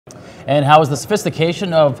And how is the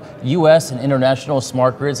sophistication of US and international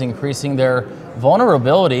smart grids increasing their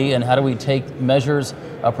vulnerability, and how do we take measures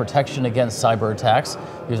of protection against cyber attacks?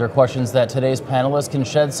 These are questions that today's panelists can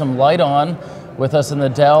shed some light on. With us in the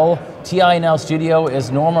Dell TI Now studio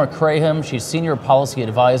is Norma Craham. She's Senior Policy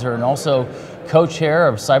Advisor and also co-chair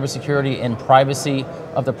of cybersecurity and privacy,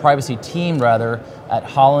 of the privacy team at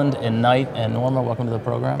Holland and Knight. And Norma, welcome to the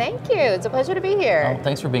program. Thank you, it's a pleasure to be here. Oh,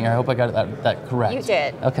 thanks for being here. I hope I got that correct. You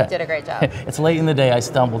did. Okay. You did a great job. It's late in the day, I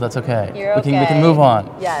stumbled, that's okay. You're okay. We can move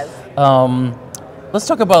on. Yes. Let's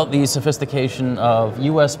talk about the sophistication of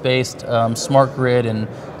US-based smart grid and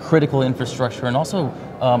critical infrastructure, and also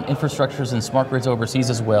infrastructures and smart grids overseas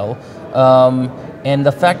as well. And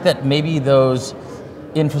the fact that maybe those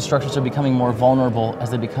infrastructures are becoming more vulnerable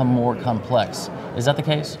as they become more complex. Is that the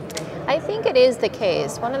case? I think it is the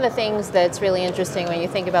case. One of the things that's really interesting when you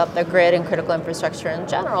think about the grid and critical infrastructure in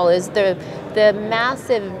general is the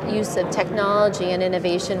massive use of technology and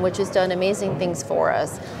innovation, which has done amazing things for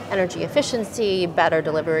us. Energy efficiency, better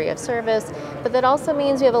delivery of service, but that also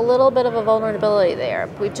means we have a little bit of a vulnerability there.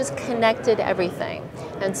 We've just connected everything.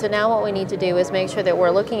 And so now what we need to do is make sure that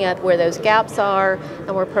we're looking at where those gaps are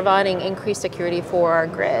and we're providing increased security for our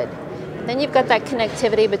grid. Then you've got that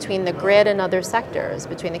connectivity between the grid and other sectors,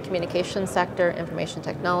 between the communications sector, information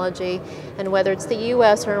technology, and whether it's the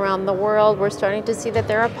US or around the world, we're starting to see that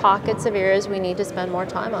there are pockets of areas we need to spend more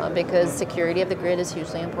time on because security of the grid is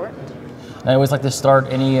hugely important. I always like to start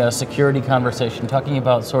any security conversation talking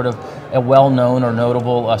about sort of a well-known or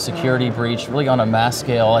notable security breach, really on a mass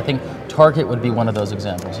scale. I think Target would be one of those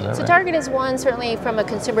examples, is that right? Target is one, certainly from a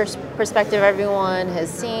consumer perspective, everyone has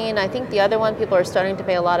seen. I think the other one people are starting to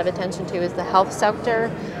pay a lot of attention to is the health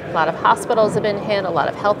sector. A lot of hospitals have been hit, a lot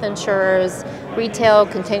of health insurers. Retail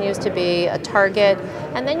continues to be a target.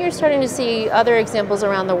 And then you're starting to see other examples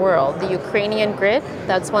around the world. The Ukrainian grid,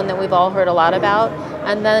 that's one that we've all heard a lot about.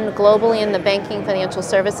 And then globally in the banking financial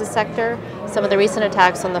services sector, some of the recent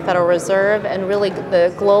attacks on the Federal Reserve and really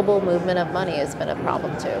the global movement of money has been a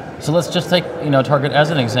problem too. So let's just take Target as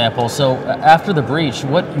an example. So after the breach,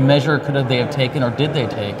 what measure could they have taken or did they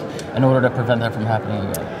take in order to prevent that from happening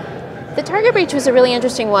again? The Target breach was a really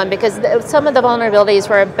interesting one because some of the vulnerabilities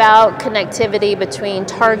were about connectivity between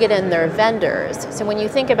Target and their vendors. So when you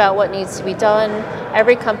think about what needs to be done,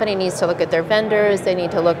 every company needs to look at their vendors, they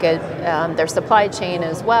need to look at their supply chain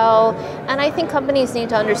as well. And I think companies need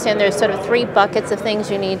to understand there's sort of three buckets of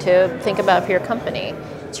things you need to think about for your company.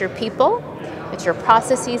 It's your people, it's your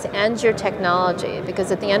processes, and your technology.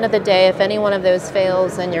 Because at the end of the day, if any one of those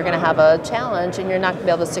fails, then you're going to have a challenge and you're not going to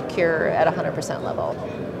be able to secure at 100% level.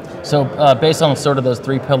 So based on sort of those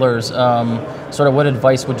three pillars, sort of what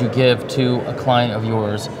advice would you give to a client of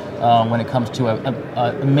yours when it comes to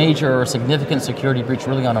a major or significant security breach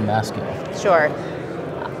really on a mass scale? Sure.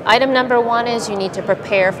 Item number one is you need to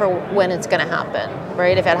prepare for when it's going to happen,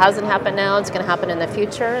 right? If it hasn't happened now, it's going to happen in the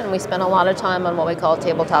future, and we spend a lot of time on what we call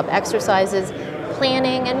tabletop exercises,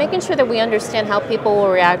 planning, and making sure that we understand how people will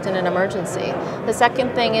react in an emergency. The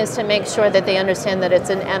second thing is to make sure that they understand that it's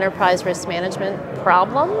an enterprise risk management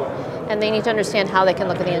problem, and they need to understand how they can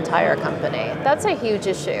look at the entire company. That's a huge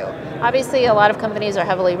issue. Obviously, a lot of companies are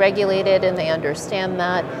heavily regulated and they understand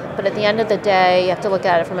that, but at the end of the day, you have to look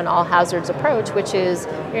at it from an all hazards approach, which is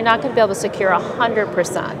you're not going to be able to secure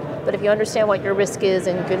 100%, but if you understand what your risk is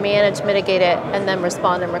and you can manage, mitigate it, and then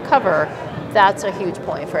respond and recover, that's a huge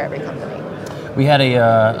point for every company. We had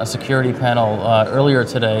a security panel earlier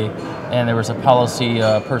today, and there was a policy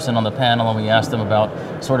person on the panel, and we asked them about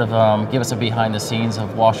sort of give us a behind the scenes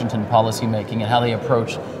of Washington policy making and how they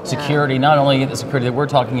approach security, not only the security that we're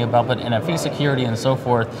talking about, but NFV security and so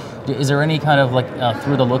forth. Is there any kind of like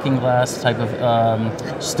through the looking glass type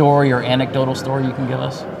of story or anecdotal story you can give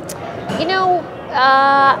us?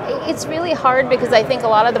 It's really hard because I think a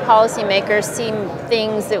lot of the policymakers see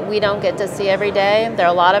things that we don't get to see every day. There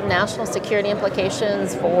are a lot of national security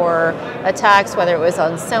implications for attacks, whether it was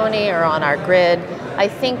on Sony or on our grid. I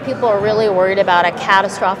think people are really worried about a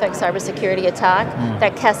catastrophic cybersecurity attack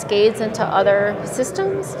that cascades into other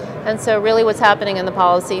systems. And so really what's happening in the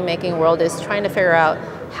policy-making world is trying to figure out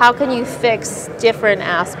how can you fix different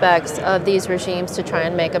aspects of these regimes to try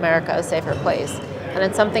and make America a safer place. And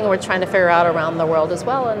it's something we're trying to figure out around the world as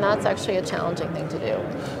well, and that's actually a challenging thing to do.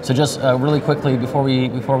 So just really quickly before we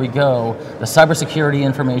go, the Cybersecurity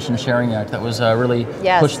Information Sharing Act that was really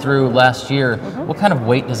pushed through last year, what kind of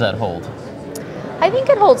weight does that hold? I think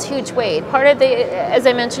it holds huge weight. Part of as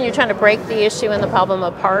I mentioned, you're trying to break the issue and the problem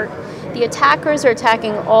apart. The attackers are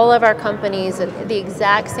attacking all of our companies at the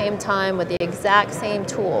exact same time with the exact same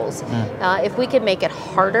tools. If we can make it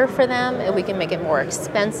harder for them, if we can make it more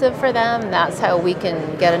expensive for them, that's how we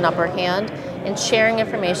can get an upper hand. And sharing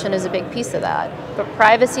information is a big piece of that. But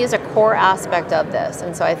privacy is a core aspect of this.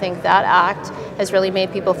 And so I think that act has really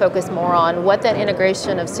made people focus more on what that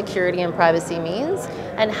integration of security and privacy means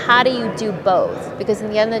and how do you do both? Because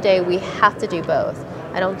in the end of the day, we have to do both.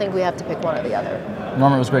 I don't think we have to pick one or the other.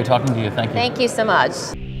 Norma, it was great talking to you. Thank you. Thank you so much.